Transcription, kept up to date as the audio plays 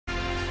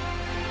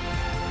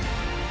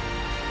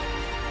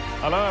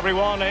Hello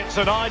everyone, it's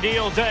an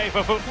ideal day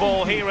for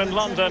football here in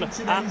London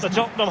at the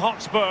Tottenham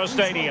Hotspur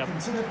Stadium.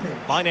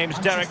 My name's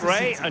Derek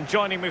Ray, and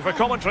joining me for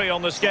commentary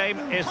on this game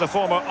is the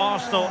former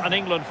Arsenal and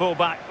England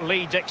fullback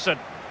Lee Dixon.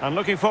 And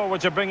looking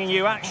forward to bringing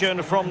you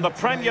action from the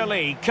Premier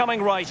League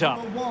coming right up.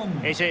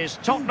 It is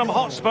Tottenham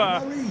Hotspur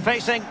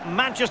facing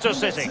Manchester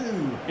City.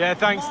 Yeah,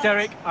 thanks,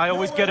 Derek. I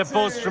always get a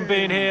buzz from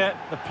being here.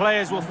 The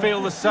players will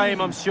feel the same,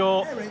 I'm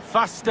sure.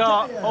 Fast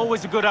start,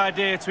 always a good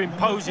idea to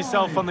impose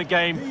yourself on the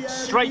game,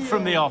 straight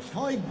from the off.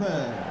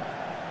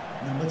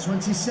 Number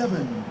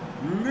 27,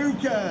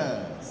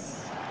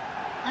 Lucas.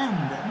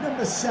 And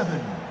number 7,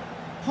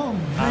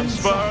 And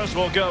Spurs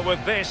will go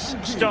with this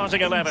starting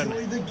 11.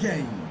 Enjoy the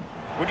game.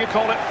 Would you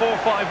call it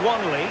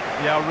 4-5-1, Lee?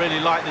 Yeah, I really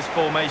like this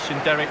formation,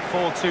 Derek.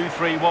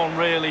 4-2-3-1,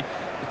 really.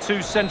 The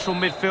two central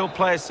midfield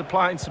players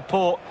supplying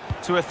support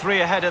to a three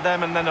ahead of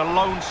them, and then a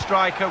lone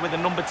striker with a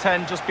number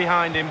 10 just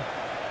behind him.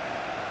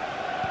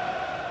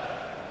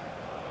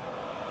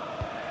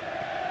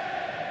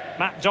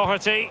 Matt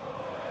Doherty.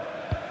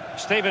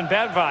 Steven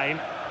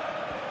Bergwijn.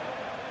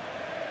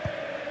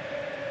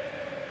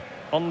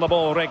 On the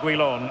ball,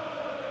 Reguilon.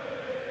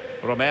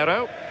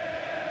 Romero.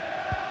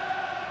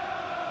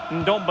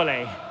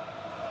 Ndombele.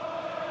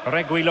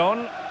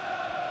 Reguilon.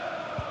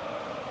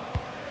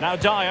 Now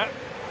Dyer.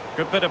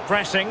 Good bit of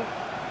pressing.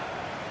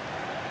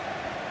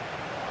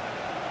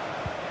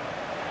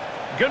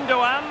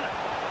 Gundogan.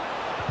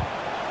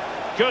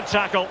 Good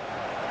tackle.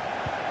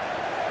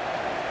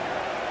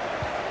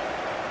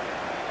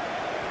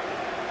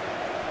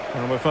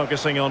 And we're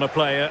focusing on a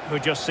player who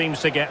just seems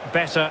to get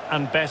better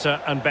and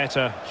better and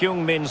better.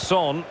 Heung-min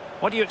Son.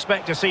 What do you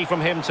expect to see from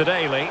him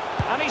today, Lee?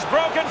 And he's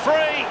broken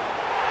free.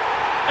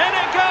 In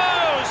it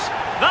goes!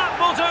 That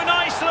will do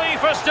nicely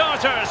for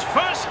starters.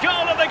 First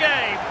goal of the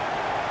game.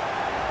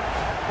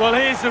 Well,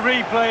 here's the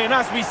replay, and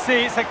as we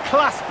see, it's a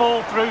class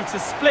ball through to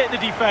split the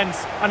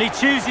defence, and he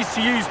chooses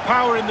to use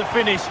power in the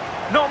finish.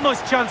 Not much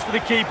chance for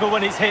the keeper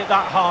when it's hit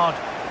that hard.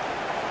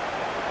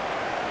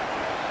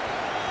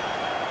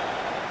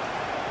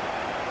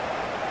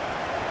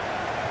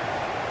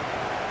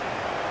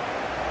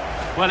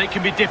 Well, it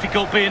can be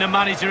difficult being a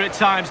manager at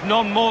times,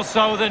 none more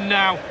so than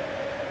now.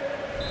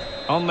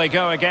 On they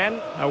go again.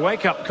 A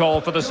wake-up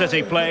call for the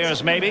City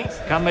players, maybe.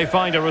 Can they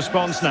find a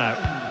response now?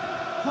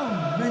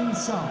 Heung-min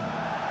Son.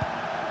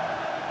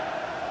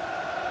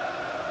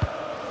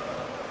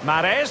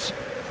 Mahrez.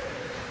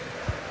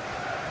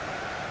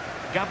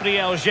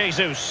 Gabriel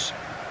Jesus.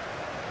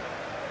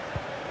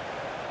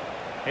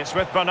 It's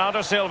with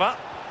Bernardo Silva.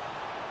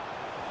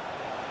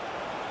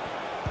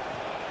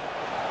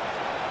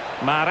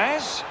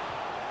 Mahrez.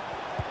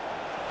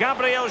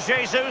 Gabriel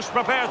Jesus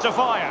prepared to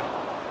fire.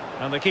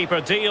 And the keeper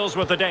deals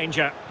with the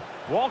danger.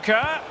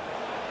 Walker.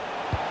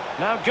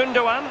 Now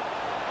Gundogan.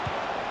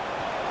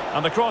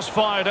 And the cross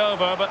fired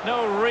over, but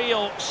no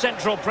real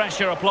central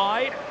pressure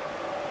applied.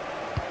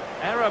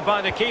 Error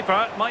by the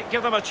keeper might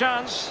give them a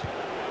chance.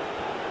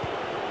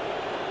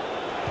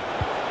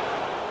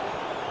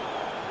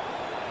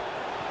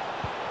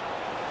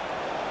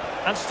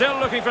 And still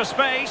looking for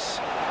space.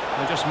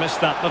 They just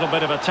missed that little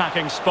bit of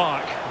attacking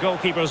spark.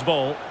 Goalkeeper's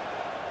ball.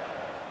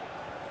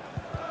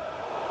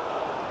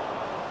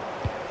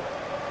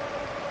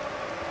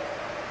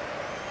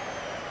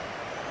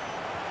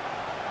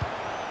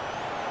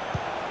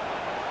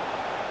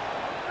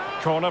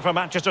 Corner for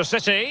Manchester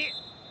City.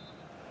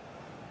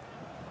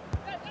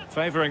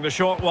 Favouring the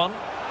short one.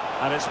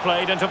 And it's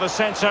played into the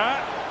centre.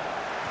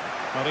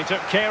 But he took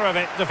care of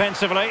it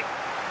defensively.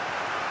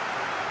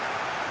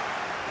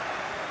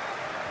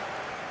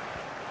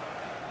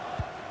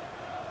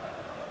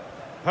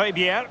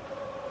 Højbjerg.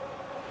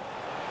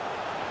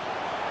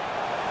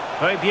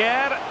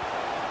 Højbjerg.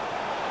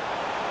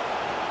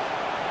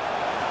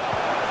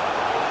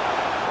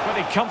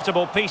 Pretty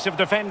comfortable piece of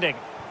defending.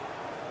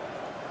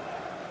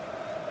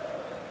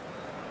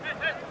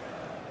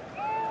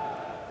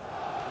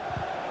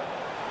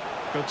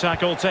 Good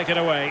tackle, taken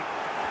away.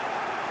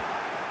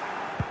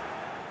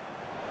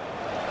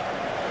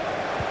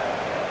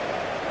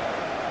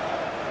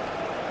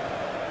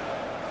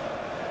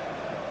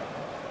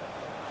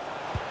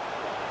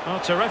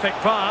 Oh, terrific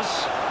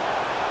pass.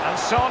 And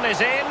Son is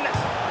in.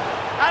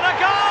 And a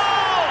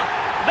goal!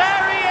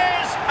 There he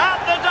is at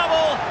the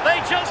double.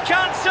 They just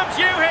can't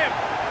subdue him.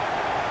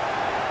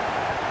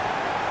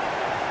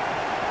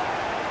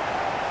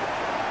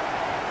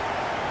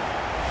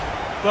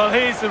 Well,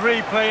 here's the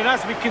replay, and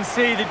as we can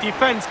see, the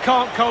defence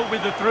can't cope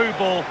with the through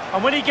ball.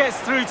 And when he gets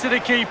through to the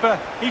keeper,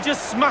 he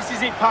just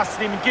smashes it past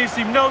him and gives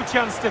him no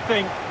chance to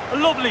think. A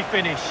lovely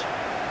finish.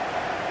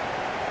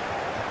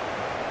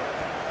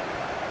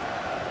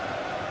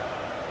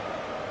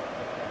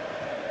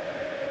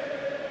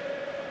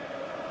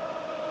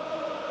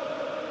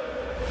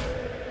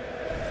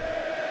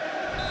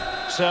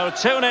 So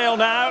 2-0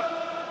 now.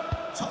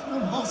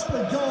 Tottenham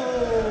Hotspur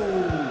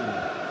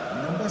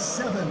goal. Number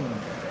 7,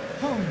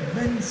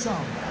 Heung-min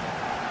Son.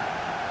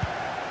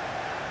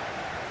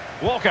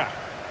 Walker.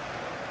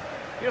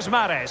 Here's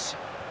Mahrez.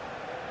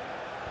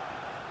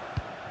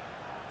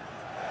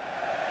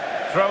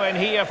 Throw in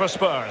here for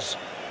Spurs.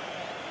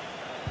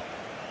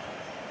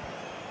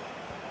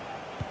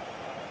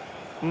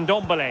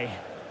 Ndombele.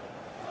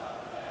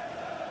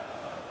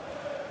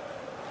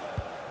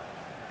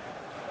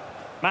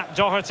 Matt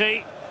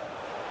Doherty.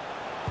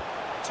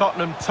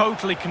 Tottenham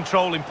totally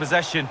controlling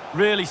possession,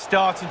 really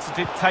starting to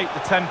dictate the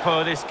tempo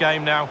of this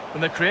game now.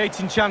 And they're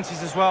creating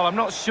chances as well. I'm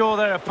not sure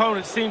their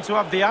opponents seem to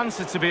have the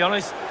answer, to be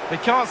honest. They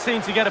can't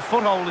seem to get a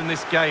foothold in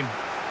this game.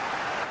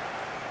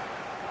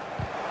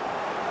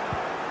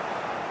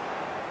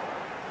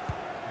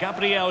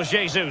 Gabriel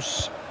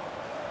Jesus.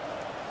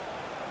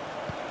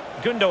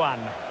 Gundogan.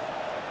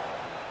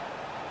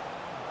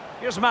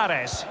 Here's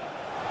Mahrez.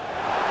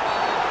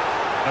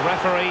 The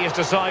referee has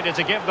decided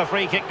to give the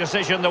free kick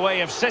decision the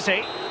way of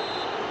City.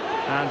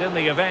 And in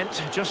the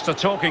event, just a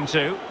talking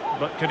to,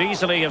 but could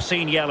easily have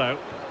seen yellow.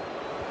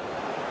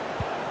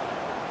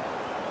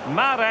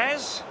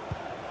 Mahrez.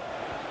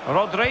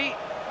 Rodri.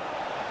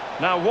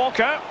 Now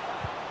Walker.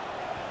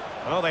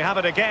 Oh, they have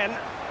it again.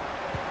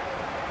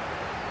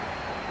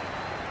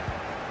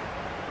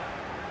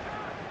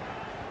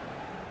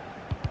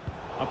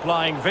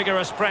 Applying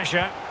vigorous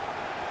pressure.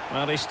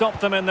 Well, they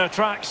stopped them in their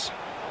tracks.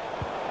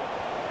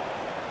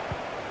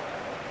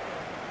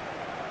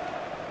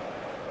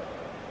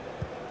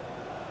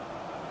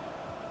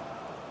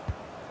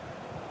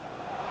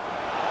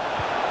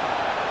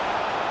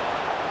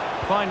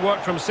 Fine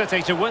work from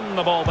City to win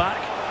the ball back.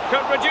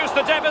 Could reduce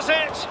the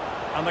deficit.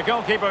 And the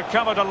goalkeeper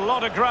covered a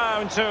lot of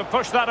ground to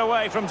push that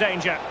away from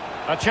danger.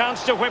 A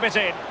chance to whip it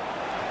in.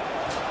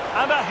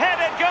 And a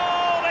headed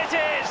goal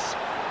it is!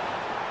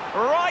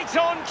 Right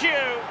on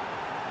cue.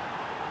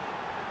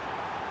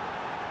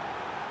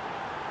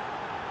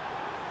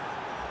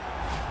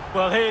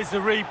 Well, here's the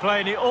replay,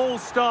 and it all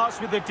starts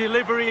with the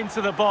delivery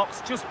into the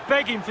box, just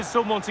begging for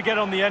someone to get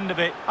on the end of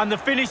it. And the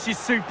finish is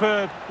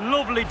superb.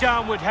 Lovely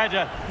downward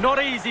header.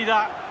 Not easy,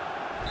 that.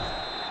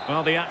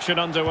 Well, the action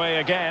underway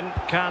again.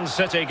 Can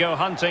City go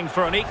hunting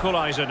for an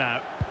equaliser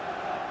now?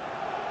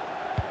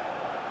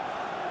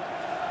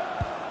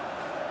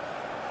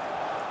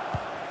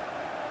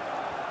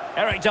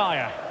 Eric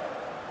Dyer.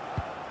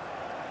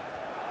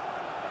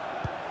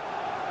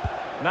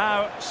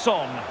 Now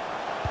Son.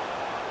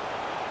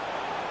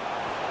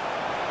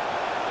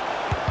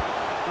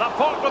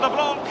 Laporte with a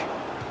block.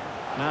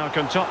 Now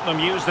can Tottenham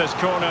use this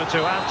corner to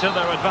add to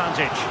their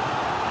advantage?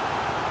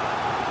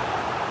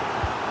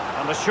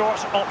 And the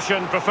short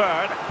option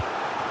preferred.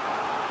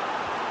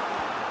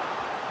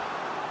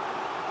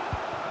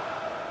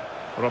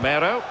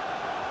 Romero.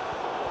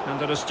 And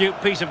an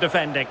astute piece of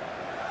defending.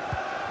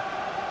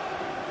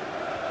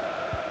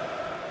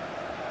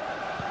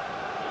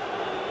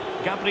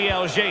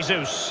 Gabriel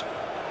Jesus.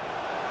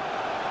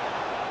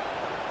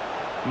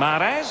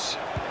 Mahrez.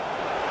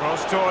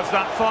 Cross towards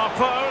that far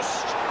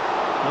post.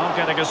 Not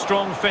getting a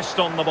strong fist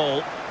on the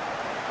ball.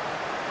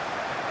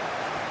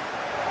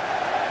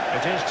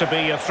 It is to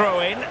be a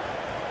throw-in.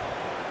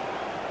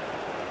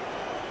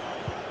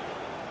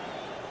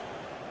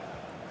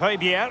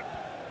 Højbjerg.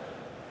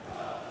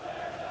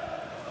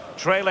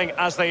 Trailing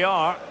as they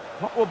are.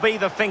 What will be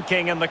the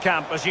thinking in the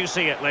camp as you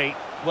see it, Lee?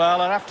 Well,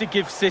 I'd have to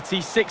give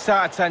City 6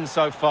 out of 10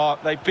 so far.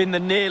 They've been the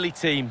nearly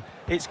team.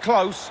 It's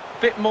close,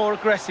 a bit more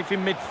aggressive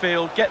in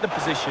midfield, get the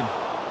position.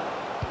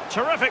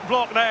 Terrific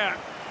block there.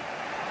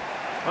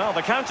 Well,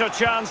 the counter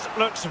chance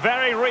looks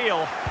very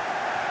real.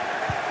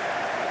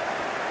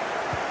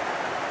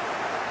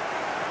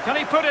 Can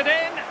he put it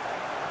in?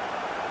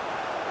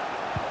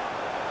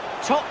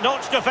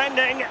 Top-notch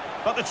defending,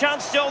 but the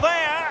chance still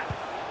there.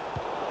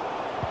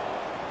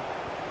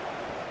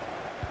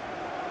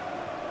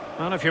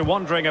 Well, if you're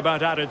wondering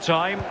about added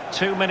time,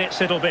 2 minutes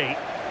it'll be.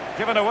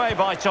 Given away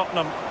by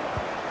Tottenham.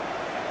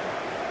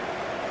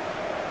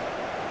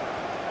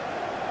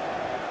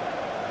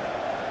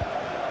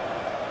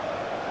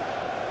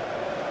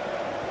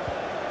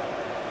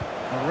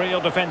 A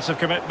real defensive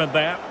commitment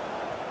there.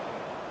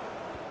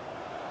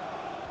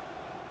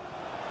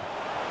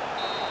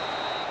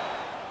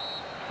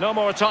 No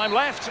more time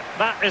left.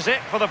 That is it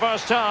for the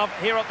first half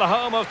here at the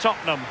home of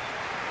Tottenham.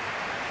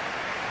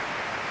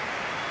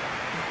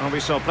 Well, we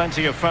saw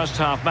plenty of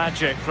first-half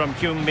magic from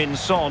Heung-min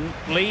Son.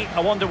 Lee, I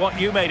wonder what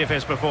you made of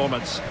his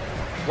performance.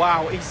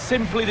 Wow, he's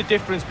simply the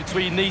difference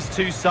between these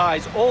two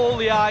sides. All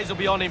the eyes will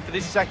be on him for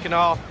this second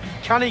half.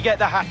 Can he get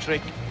the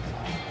hat-trick?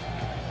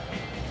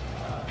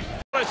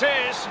 It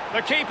is.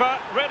 The keeper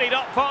really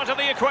not part of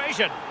the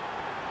equation.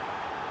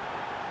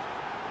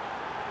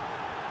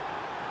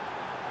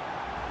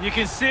 You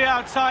can see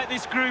how tight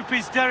this group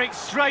is, Derek.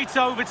 Straight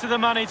over to the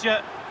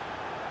manager.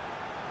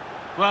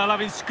 Well,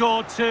 having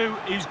scored 2,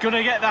 he's going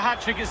to get the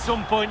hat-trick at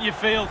some point, you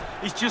feel.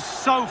 He's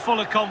just so full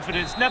of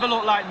confidence. Never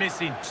looked like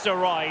missing. It's a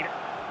ride.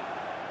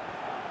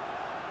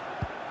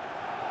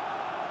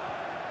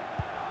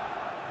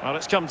 Well,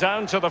 it's come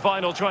down to the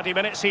final 20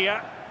 minutes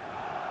here.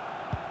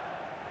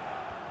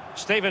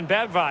 Steven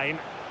Bergwijn.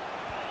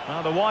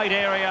 Well, the wide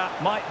area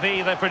might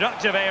be the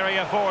productive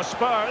area for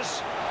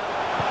Spurs.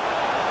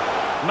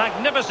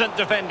 Magnificent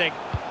defending.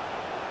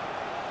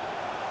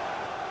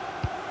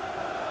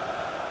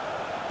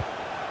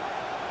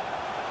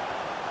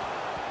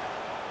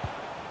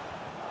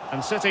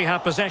 And City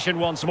have possession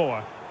once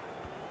more.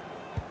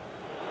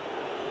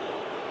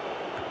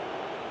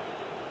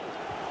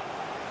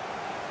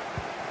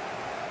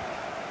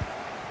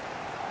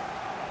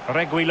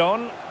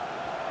 Reguilon.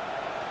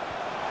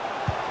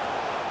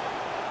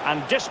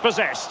 And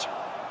dispossessed.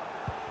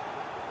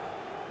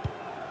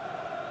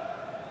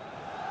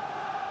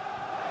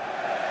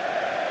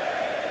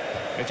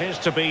 It is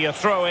to be a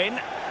throw-in.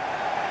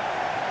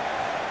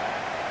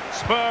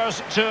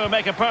 Spurs to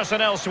make a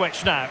personnel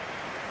switch now.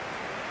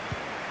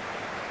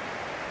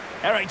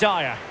 Eric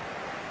Dyer.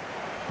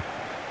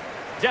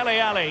 Dele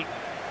Alli.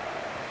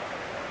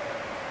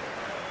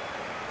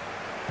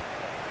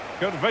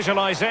 Good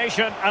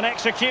visualisation and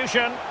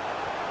execution.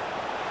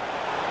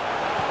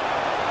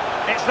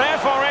 It's there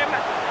for him.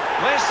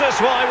 This is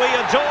why we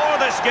adore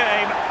this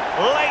game.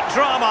 Late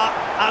drama,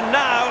 and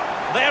now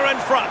they're in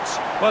front.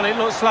 Well, it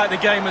looks like the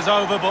game is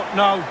over, but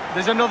no,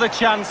 there's another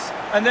chance.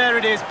 And there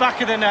it is,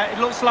 back of the net. It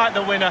looks like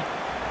the winner.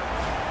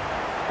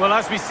 Well,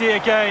 as we see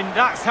again,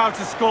 that's how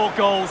to score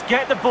goals.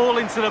 Get the ball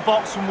into the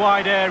box from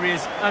wide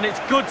areas. And it's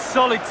good,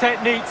 solid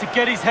technique to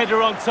get his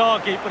header on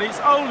target, but it's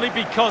only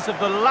because of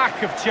the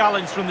lack of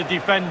challenge from the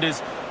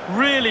defenders.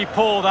 Really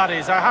poor, that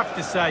is, I have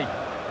to say.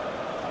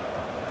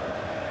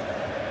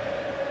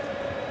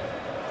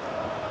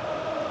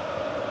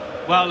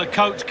 Well, the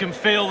coach can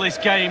feel this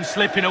game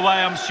slipping away,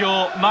 I'm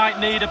sure. Might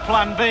need a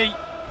plan B.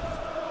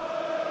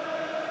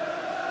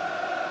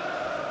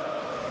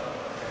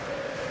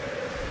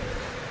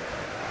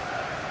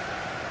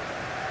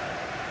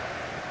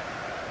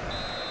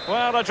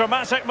 Well, a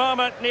dramatic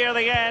moment near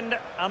the end,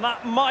 and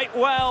that might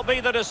well be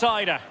the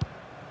decider.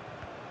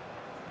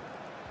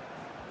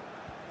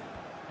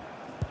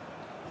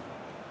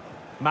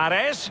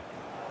 Mahrez.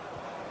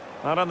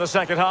 And in the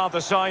second half,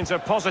 the signs are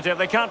positive.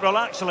 They can't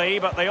relax, Lee,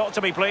 but they ought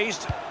to be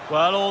pleased.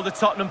 Well, all the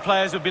Tottenham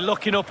players will be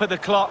looking up at the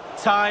clock.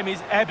 Time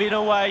is ebbing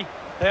away.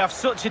 They have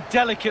such a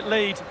delicate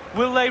lead.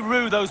 Will they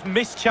rue those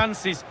missed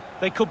chances?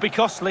 They could be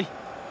costly.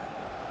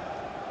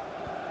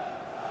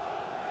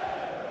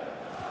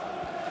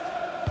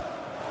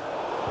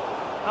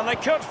 And they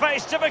could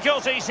face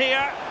difficulties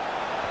here.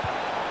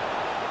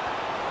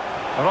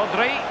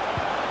 Rodri.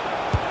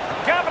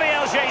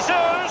 Gabriel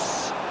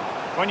Jesus.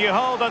 When you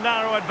hold a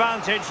narrow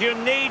advantage, you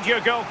need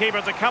your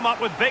goalkeeper to come up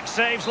with big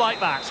saves like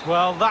that.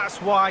 Well, that's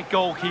why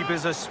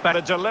goalkeepers are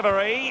special. The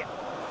delivery.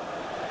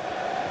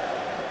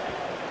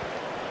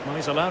 Well,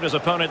 he's allowed his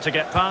opponent to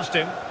get past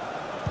him.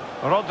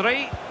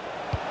 Rodri.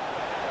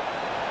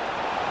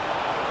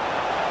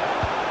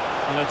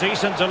 And a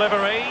decent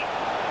delivery.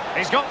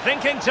 He's got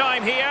thinking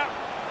time here.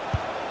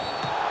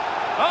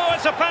 Oh,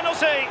 it's a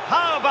penalty.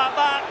 How about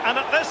that? And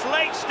at this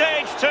late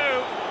stage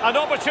too, an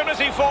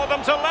opportunity for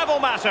them to level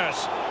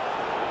matters.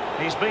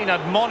 He's been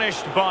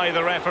admonished by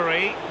the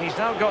referee. He's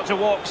now got to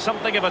walk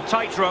something of a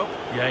tightrope.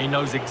 Yeah, he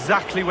knows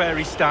exactly where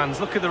he stands.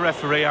 Look at the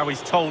referee, how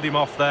he's told him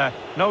off there.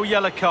 No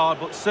yellow card,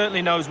 but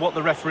certainly knows what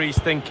the referee's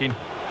thinking.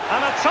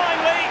 And a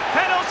timely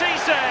penalty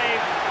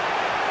save.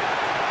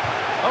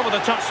 Over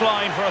the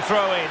touchline for a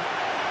throw-in.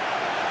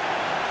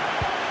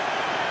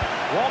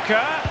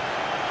 Walker.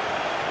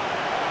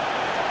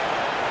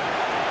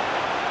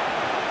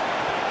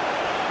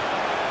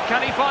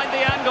 Can he find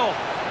the angle?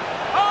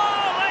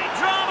 Oh, late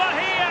drama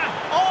here.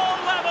 All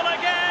level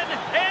again.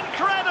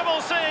 Incredible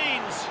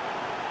scenes.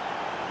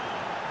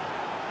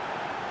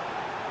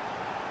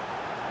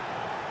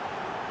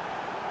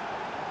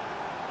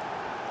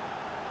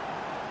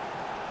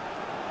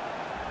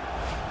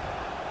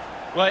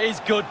 Well, it is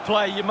good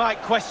play. You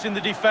might question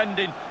the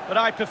defending, but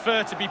I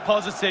prefer to be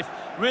positive.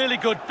 Really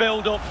good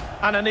build-up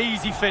and an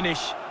easy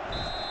finish.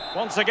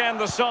 Once again,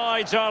 the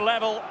sides are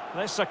level.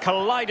 This is a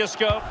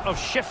kaleidoscope of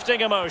shifting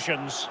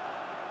emotions.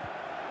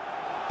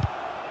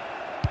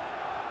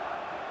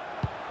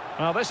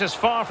 Well, this is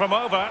far from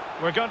over.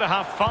 We're going to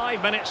have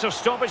 5 minutes of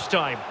stoppage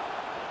time.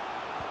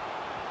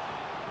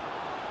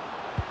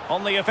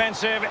 On the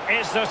offensive,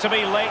 is there to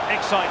be late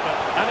excitement?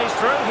 And he's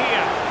through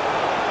here.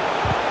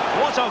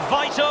 What a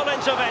vital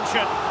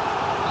intervention.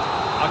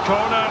 A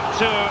corner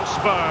to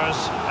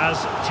Spurs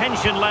as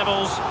tension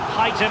levels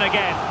heighten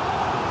again.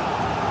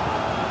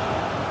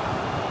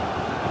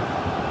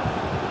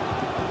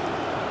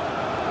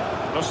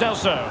 Lo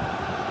Celso.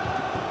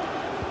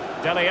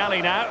 Dele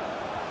Alli now.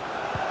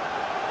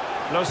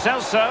 Lo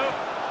Celso.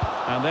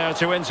 And there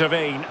to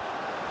intervene.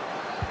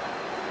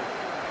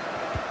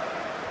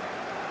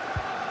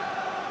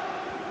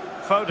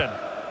 Foden.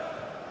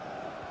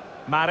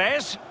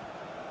 Mahrez.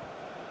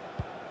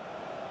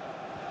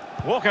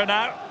 Walker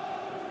now.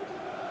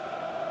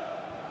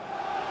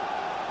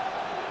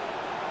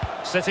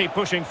 City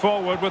pushing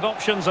forward with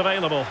options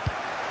available.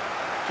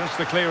 Just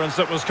the clearance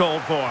that was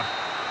called for.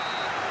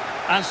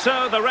 And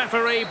so the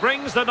referee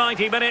brings the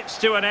 90 minutes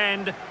to an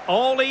end,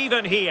 all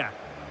even here.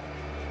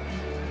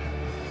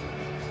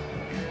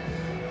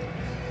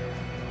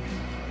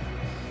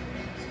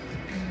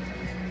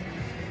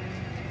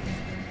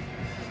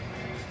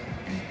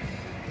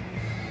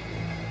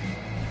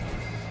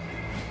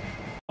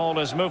 Ball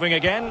is moving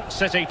again.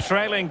 City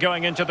trailing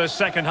going into the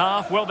second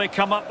half. Will they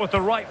come up with the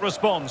right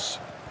response?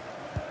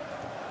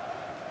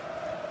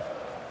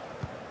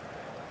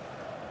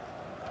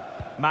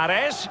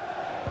 Mahrez,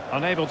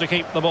 unable to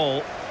keep the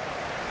ball.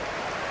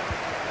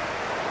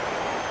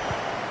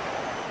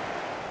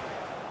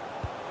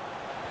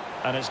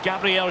 And it's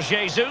Gabriel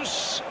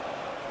Jesus.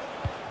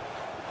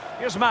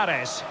 Here's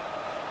Mahrez.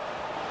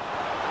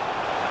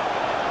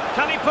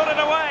 Can he put it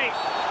away?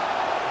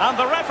 And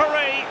the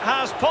referee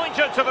has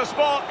pointed to the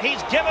spot.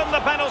 He's given the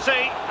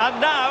penalty. And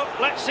now,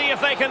 let's see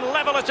if they can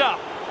level it up.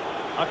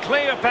 A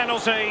clear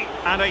penalty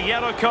and a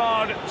yellow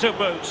card to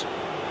boot.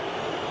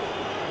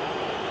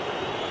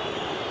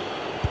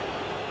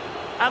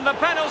 And the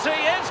penalty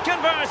is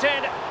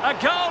converted. A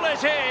goal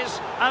it is.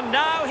 And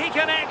now he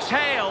can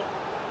exhale.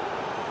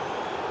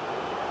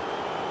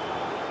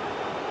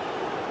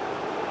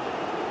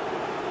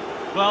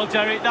 Well,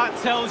 Derek, that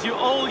tells you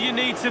all you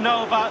need to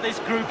know about this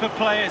group of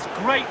players.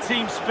 Great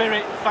team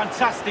spirit,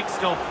 fantastic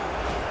stuff.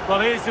 Well,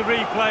 here's the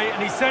replay,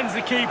 and he sends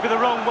the keeper the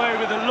wrong way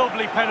with a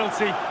lovely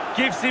penalty.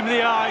 Gives him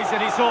the eyes,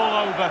 and it's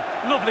all over.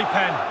 Lovely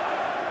pen.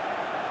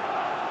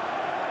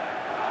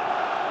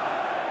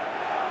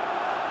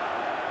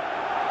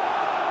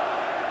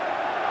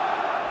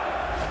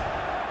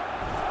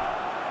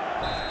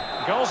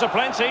 Goals are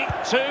plenty.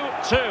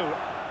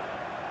 2-2.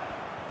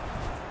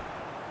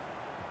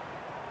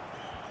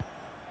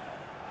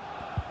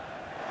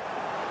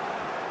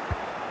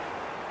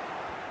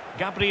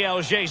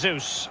 Gabriel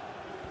Jesus.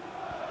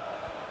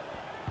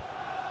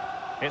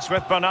 It's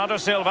with Bernardo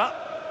Silva.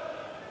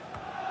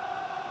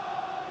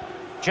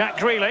 Jack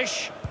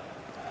Grealish.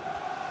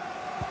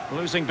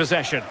 Losing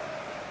possession.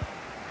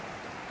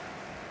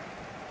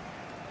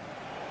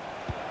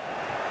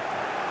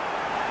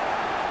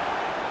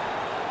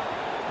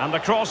 And the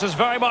cross is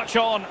very much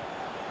on.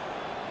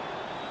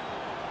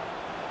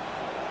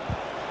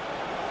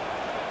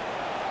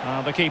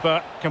 The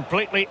keeper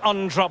completely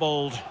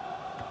untroubled.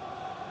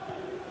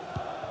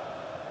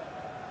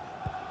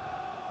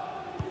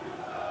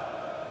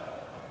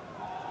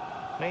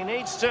 He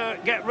needs to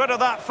get rid of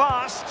that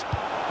fast.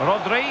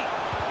 Rodri.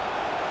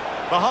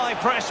 The high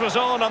press was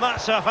on, and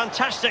that's a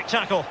fantastic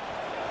tackle.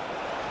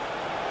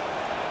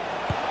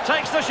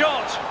 Takes the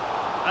shot.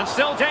 And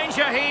still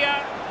danger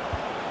here.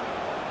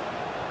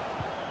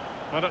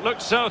 Well, it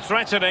looked so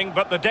threatening,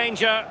 but the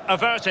danger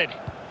averted.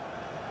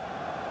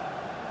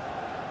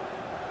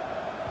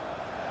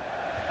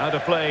 Out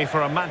of play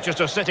for a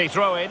Manchester City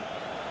throw-in.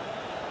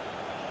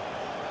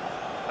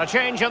 A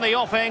change in the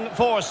offing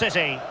for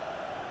City.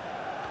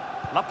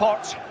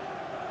 Laporte.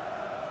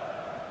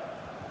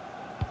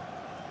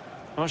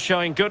 Well,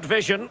 showing good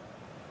vision.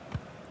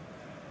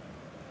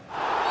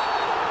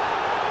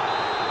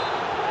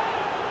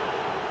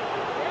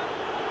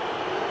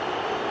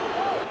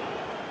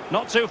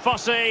 Not too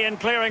fussy in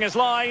clearing his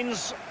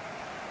lines.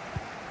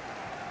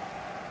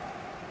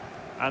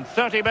 And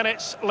 30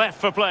 minutes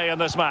left for play in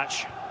this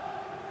match.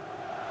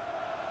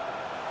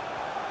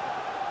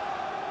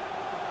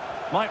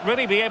 Might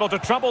really be able to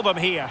trouble them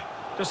here.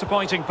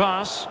 Disappointing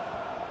pass.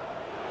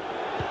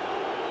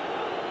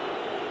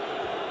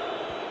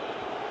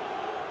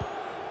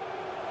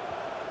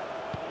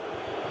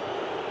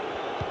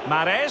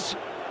 Mahrez.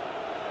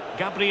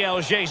 Gabriel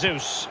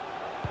Jesus.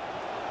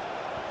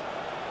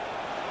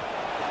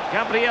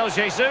 Gabriel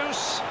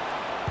Jesus.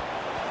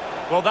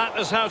 Well, that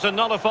is how to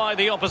nullify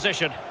the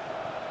opposition.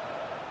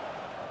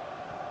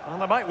 Well,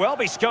 there might well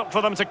be scope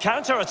for them to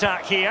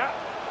counter-attack here.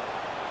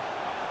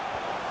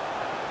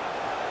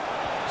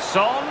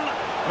 Son.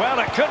 Well,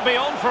 it could be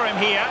on for him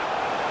here.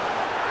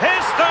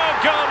 His third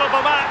goal of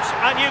the match,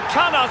 and you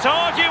cannot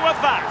argue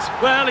with that.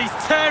 Well, he's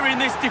tearing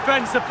this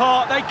defence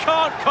apart. They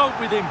can't cope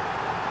with him.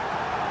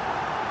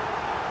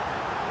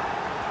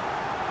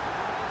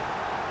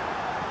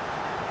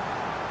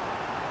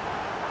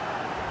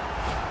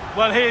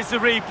 Well, here's the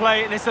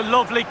replay, and it's a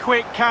lovely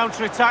quick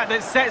counter-attack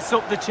that sets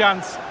up the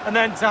chance. And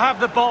then to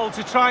have the ball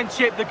to try and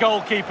chip the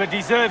goalkeeper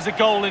deserves a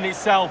goal in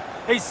itself.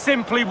 It's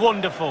simply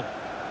wonderful.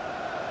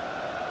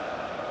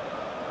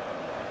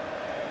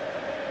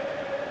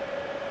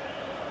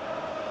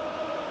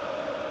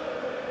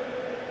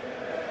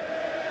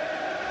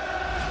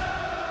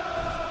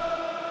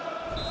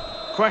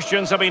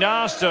 Questions have been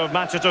asked of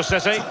Manchester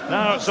City.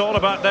 Now it's all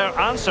about their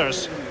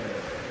answers.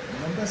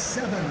 Number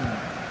 7,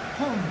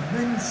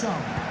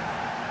 Min-Sung.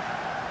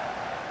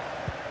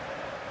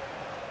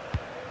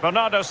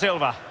 Bernardo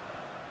Silva.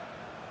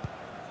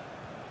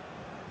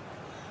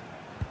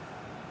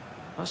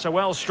 That's a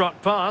well-struck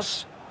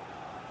pass.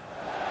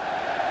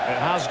 It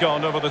has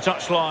gone over the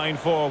touchline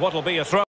for what will be a throw.